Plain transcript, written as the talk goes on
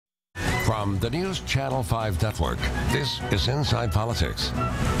From the News Channel 5 Network, this is Inside Politics.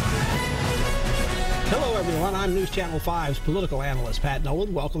 Hello, everyone. I'm News Channel 5's political analyst, Pat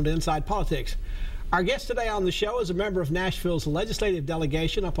Nolan. Welcome to Inside Politics. Our guest today on the show is a member of Nashville's legislative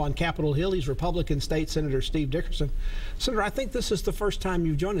delegation up on Capitol Hill. He's Republican State Senator Steve Dickerson. Senator, I think this is the first time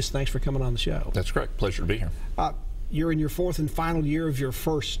you've joined us. Thanks for coming on the show. That's correct. Pleasure to be here. You're in your fourth and final year of your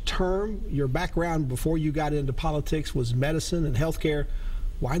first term. Your background before you got into politics was medicine and healthcare.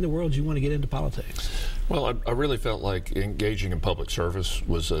 Why in the world do you want to get into politics? Well, I really felt like engaging in public service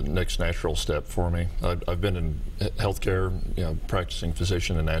was a next natural step for me. I've been in healthcare, practicing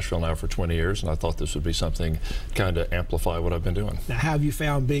physician in Nashville now for 20 years, and I thought this would be something kind of amplify what I've been doing. Now, how have you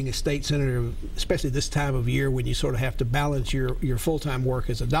found being a state senator, especially this time of year when you sort of have to balance your full-time work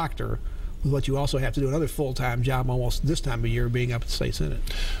as a doctor with what you also have to do another full-time job almost this time of year being up at the state senate?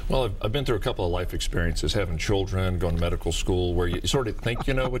 Well, I've been through a couple of life experiences, having children, going to medical school, where you sort of think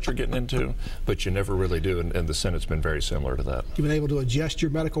you know what you're getting into, but you never really do, and the Senate's been very similar to that. You've been able to adjust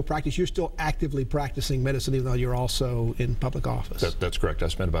your medical practice. You're still actively practicing medicine even though you're also in public office. That's correct. I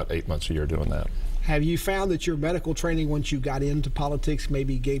spent about 8 months a year doing that. Have you found that your medical training, once you got into politics,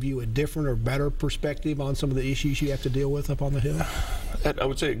 maybe gave you a different or better perspective on some of the issues you have to deal with up on the Hill? I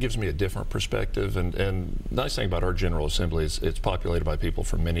would say it gives me a different perspective, and the nice thing about our General Assembly is it's populated by people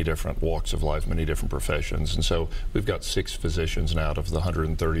from many different walks of life, many different professions, and so we've got 6 physicians now out of the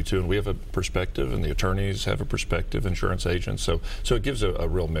 132, and we have a perspective, and the attorneys have a perspective, insurance agents, so it gives a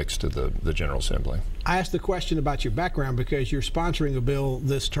real mix to the General Assembly. I asked the question about your background because you're sponsoring a bill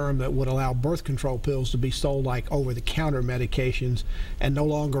this term that would allow birth control pills to be sold like over-the-counter medications and no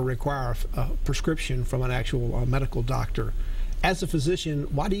longer require a prescription from an actual medical doctor. As a physician,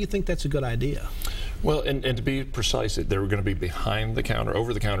 why do you think that's a good idea? Well, and to be precise, they were going to be behind the counter.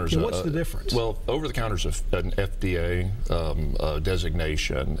 Over the counter is what's the difference? Well, over the counter is an FDA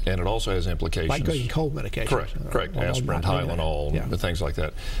designation, and it also has implications. Like getting cold medication. Correct. Aspirin, Tylenol, things like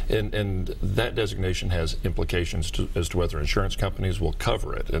that. And that designation has implications as to whether insurance companies will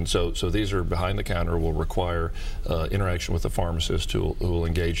cover it. And so these are behind the counter, will require interaction with a pharmacist who will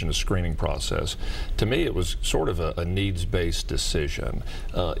engage in a screening process. To me, it was sort of a needs-based decision.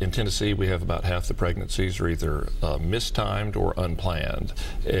 In Tennessee, we have about half the pregnancies are either mistimed or unplanned,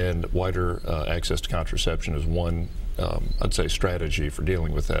 and wider access to contraception is one, I'd say, strategy for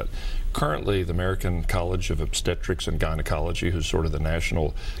dealing with that. Currently, the American College of Obstetrics and Gynecology, who's sort of the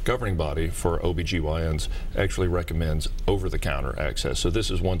national governing body for OBGYNs, actually recommends over-the-counter access. So this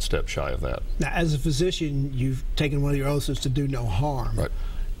is one step shy of that. Now, as a physician, you've taken one of your oaths to do no harm. Right.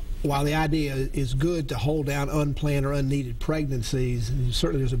 While the idea is good to hold down unplanned or unneeded pregnancies, and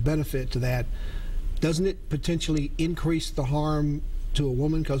certainly there's a benefit to that, doesn't it potentially increase the harm to a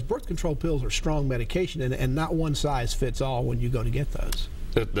woman? Because birth control pills are strong medication, and not one size fits all when you go to get those.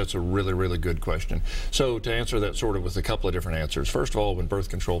 That's a really, really good question. So to answer that sort of with a couple of different answers. First of all, when birth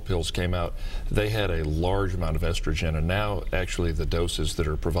control pills came out, they had a large amount of estrogen, and now actually the doses that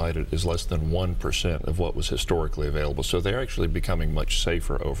are provided is less than 1% of what was historically available. So they're actually becoming much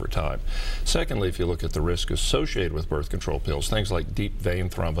safer over time. Secondly, if you look at the risk associated with birth control pills, things like deep vein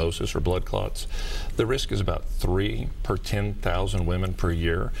thrombosis or blood clots, the risk is about 3 per 10,000 women per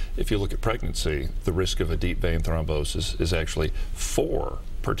year. If you look at pregnancy, the risk of a deep vein thrombosis is actually 4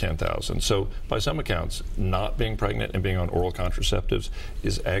 per 10,000. So by some accounts, not being pregnant and being on oral contraceptives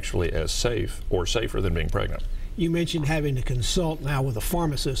is actually as safe or safer than being pregnant. You mentioned having to consult now with a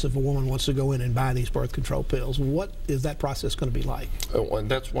pharmacist if a woman wants to go in and buy these birth control pills. What is that process going to be like? And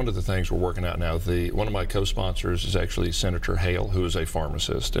that's one of the things we're working out now. One of my co-sponsors is actually Senator Hale, who is a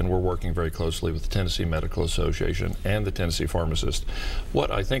pharmacist, and we're working very closely with the Tennessee Medical Association and the Tennessee Pharmacist. What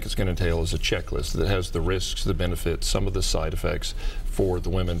I think it's going to entail is a checklist that has the risks, the benefits, some of the side effects for the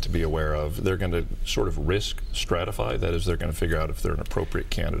women to be aware of. They're going to sort of risk stratify. That is, they're going to figure out if they're an appropriate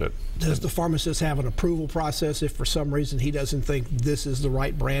candidate. Does the pharmacist have an approval process? If for some reason he doesn't think this is the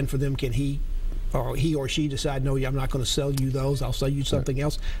right brand for them, can he or she decide, no, I'm not going to sell you those, I'll sell you something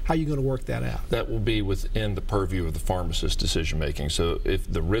else? How are you going to work that out? That will be within the purview of the pharmacist's decision making. So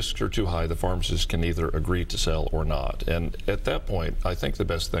if the risks are too high, the pharmacist can either agree to sell or not. And at that point, I think the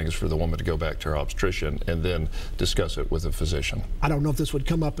best thing is for the woman to go back to her obstetrician and then discuss it with a physician. I don't know if this would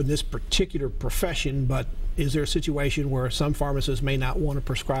come up in this particular profession, but is there a situation where some pharmacists may not want to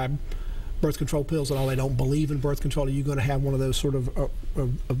prescribe birth control pills at all? They don't believe in birth control. Are you going to have one of those sort of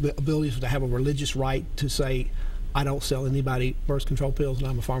abilities to have a religious right to say, I don't sell anybody birth control pills, and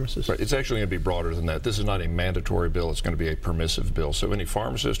I'm a pharmacist. Right. It's actually going to be broader than that. This is not a mandatory bill. It's going to be a permissive bill. So any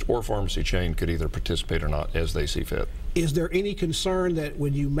pharmacist or pharmacy chain could either participate or not as they see fit. Is there any concern that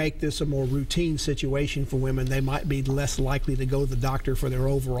when you make this a more routine situation for women, they might be less likely to go to the doctor for their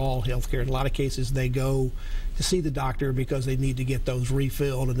overall health care? In a lot of cases, they go to see the doctor because they need to get those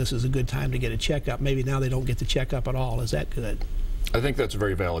refilled, and this is a good time to get a checkup. Maybe now they don't get the checkup at all. Is that good? I think that's a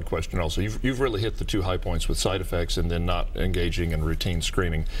very valid question also. You've really hit the two high points with side effects and then not engaging in routine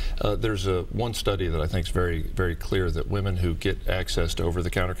screening. There's one study that I think is very, very clear that women who get access to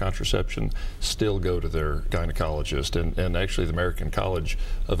over-the-counter contraception still go to their gynecologist. And actually the American College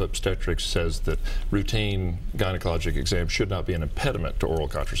of Obstetrics says that routine gynecologic exams should not be an impediment to oral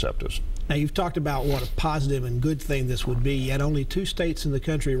contraceptives. Now, you've talked about what a positive and good thing this would be, yet only 2 states in the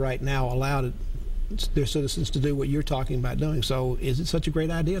country right now allow their citizens to do what you're talking about doing. So is it such a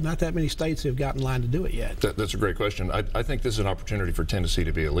great idea? Not that many states have gotten in line to do it yet. That's a great question. I think this is an opportunity for Tennessee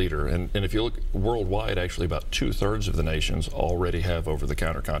to be a leader. And if you look worldwide, actually about 2/3 of the nations already have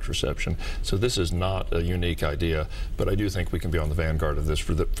over-the-counter contraception. So this is not a unique idea, but I do think we can be on the vanguard of this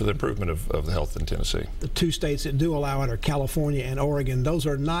for the improvement of the health in Tennessee. The 2 states that do allow it are California and Oregon. Those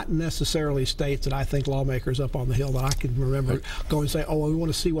are not necessarily states that I think lawmakers up on the Hill that I can remember going and say, oh, well, we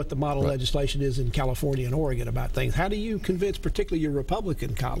want to see what the model legislation is in California and Oregon about things. How do you convince particularly your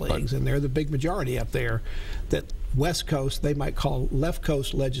Republican colleagues, and they're the big majority up there, that West Coast, they might call left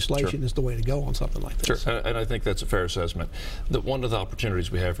coast legislation is the way to go on something like this? Sure, and I think that's a fair assessment. That one of the opportunities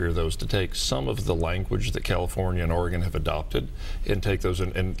we have here, though, is to take some of the language that California and Oregon have adopted and take those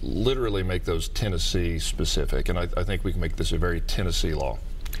and literally make those Tennessee specific. And I think we can make this a very Tennessee law.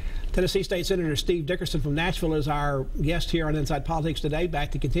 Tennessee State Senator Steve Dickerson from Nashville is our guest here on Inside Politics today.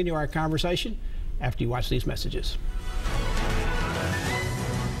 Back to continue our conversation after you watch these messages.